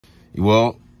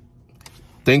Well,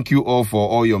 thank you all for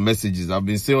all your messages. I've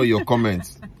been seeing all your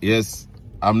comments. Yes,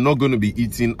 I'm not going to be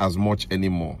eating as much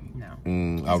anymore. No.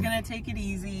 He's going to take it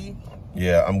easy.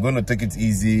 Yeah, I'm going to take it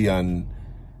easy and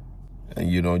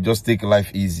you know, just take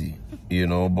life easy, you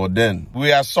know. But then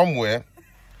we are somewhere.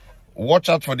 Watch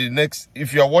out for the next.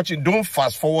 If you are watching, don't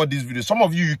fast forward this video. Some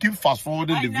of you keep fast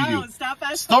forwarding the video.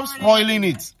 Stop spoiling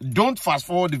it. Don't fast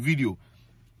forward the video.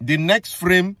 The next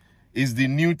frame is the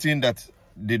new thing that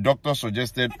the doctor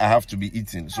suggested I have to be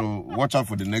eating. So watch out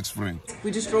for the next frame.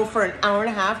 We just drove for an hour and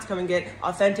a half to come and get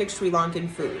authentic Sri Lankan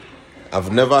food.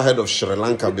 I've never heard of Sri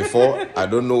Lanka before. I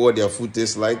don't know what their food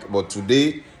tastes like, but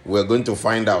today we're going to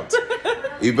find out.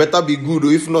 It better be good,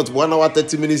 or if not, 1 hour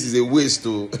 30 minutes is a waste.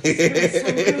 Oh.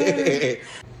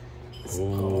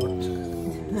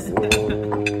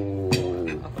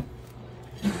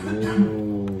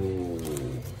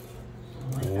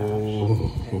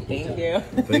 Thank you.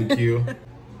 Thank you.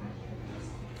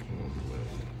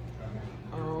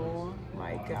 Oh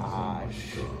my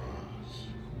gosh.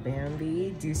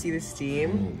 Bambi, do you see the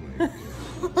steam?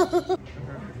 Oh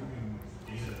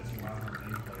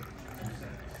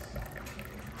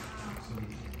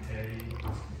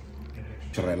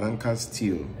Sri Lanka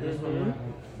stew.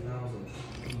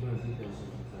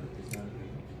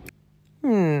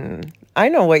 I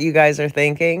know what you guys are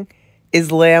thinking. Is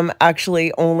Lamb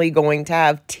actually only going to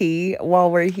have tea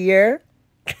while we're here?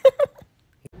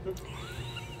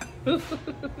 Oh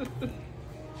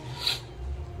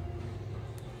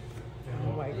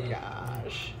my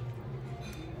gosh.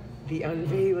 The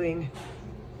unveiling.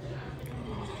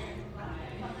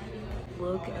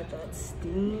 Look at that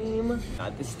steam.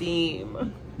 Not the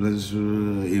steam. Let's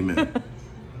amen.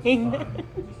 Amen.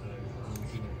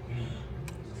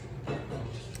 Oh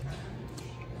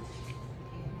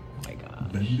my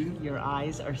gosh. Baby? Your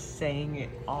eyes are saying it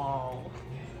all.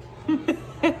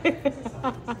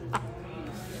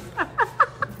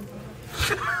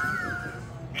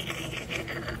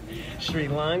 Sri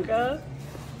Lanka.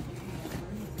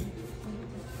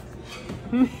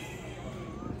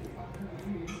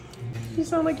 You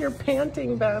sound like you're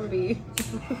panting, Bambi.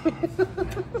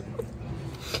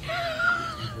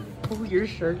 Pull your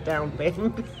shirt down,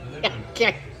 Bambi.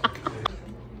 Okay.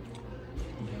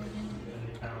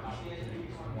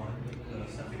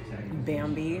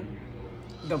 Bambi,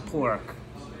 the pork.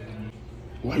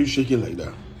 Why are you shaking like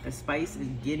that? The spice is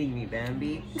getting me,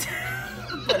 Bambi.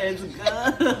 But it's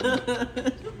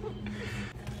good.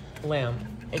 Lamb,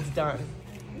 it's done.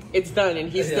 It's done, and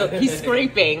he's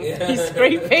scraping. Yeah. He's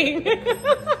scraping.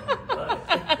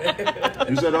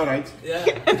 You said all right? Yeah.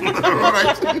 All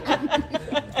right.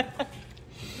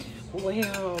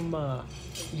 Lamb,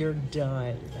 you're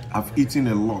done. I've eaten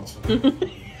a lot.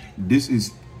 This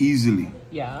is easily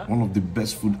one of the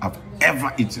best food I've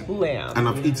ever eaten. Lamb. And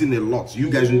I've eaten a lot. You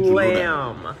guys need to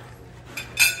know that.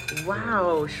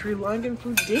 Wow, Sri Lankan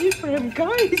food did it for him,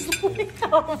 guys.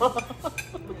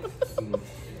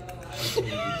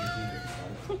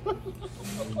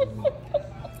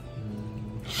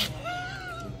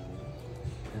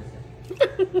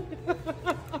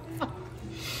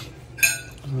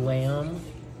 Lamb. Lamb.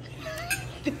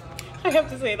 I have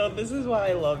to say though, this is why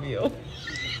I love you.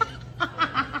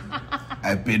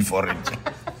 I paid for it.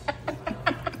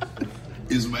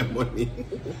 It's my money.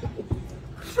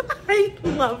 I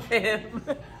love him.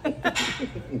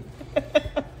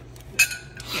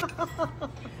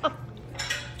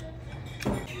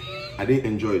 I didn't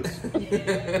enjoy it.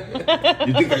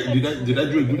 You think did I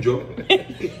do a good job?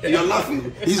 You're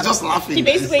laughing. He's just laughing. He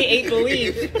basically ate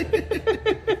believe.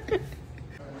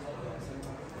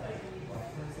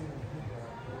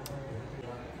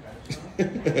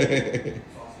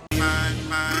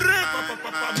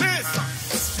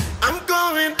 I'm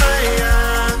going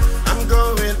higher. I'm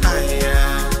going higher.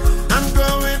 I'm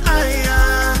going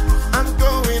higher. I'm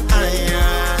going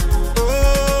higher.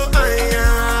 Oh,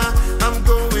 higher. I'm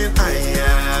going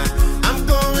higher. I'm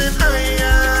going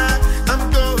higher. I'm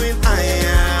going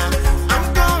higher.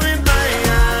 I'm going higher.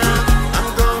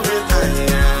 I'm going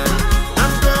higher. I'm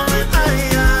going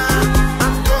higher.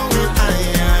 I'm going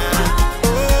higher.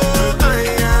 Oh,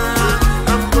 higher.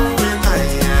 I'm going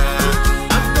higher.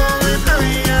 I'm going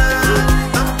higher.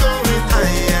 I'm going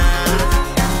higher.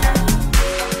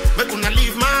 Make una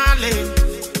leave my lane.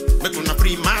 Make una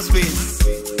free my space.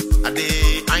 I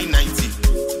dey I-90.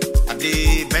 I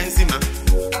dey Benzema.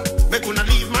 Make una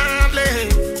leave my lane.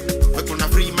 Make una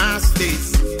free my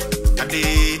space. I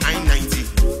dey I-90.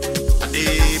 I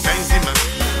dey Benzema.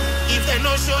 If they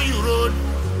no show you road,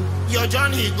 your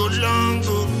journey go long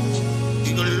go.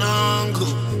 It go long go.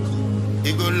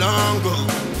 It go long go.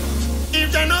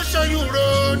 If they no show you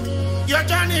road, Your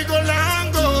journey go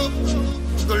long,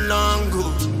 go long, go.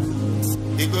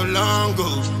 It go long,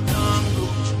 go.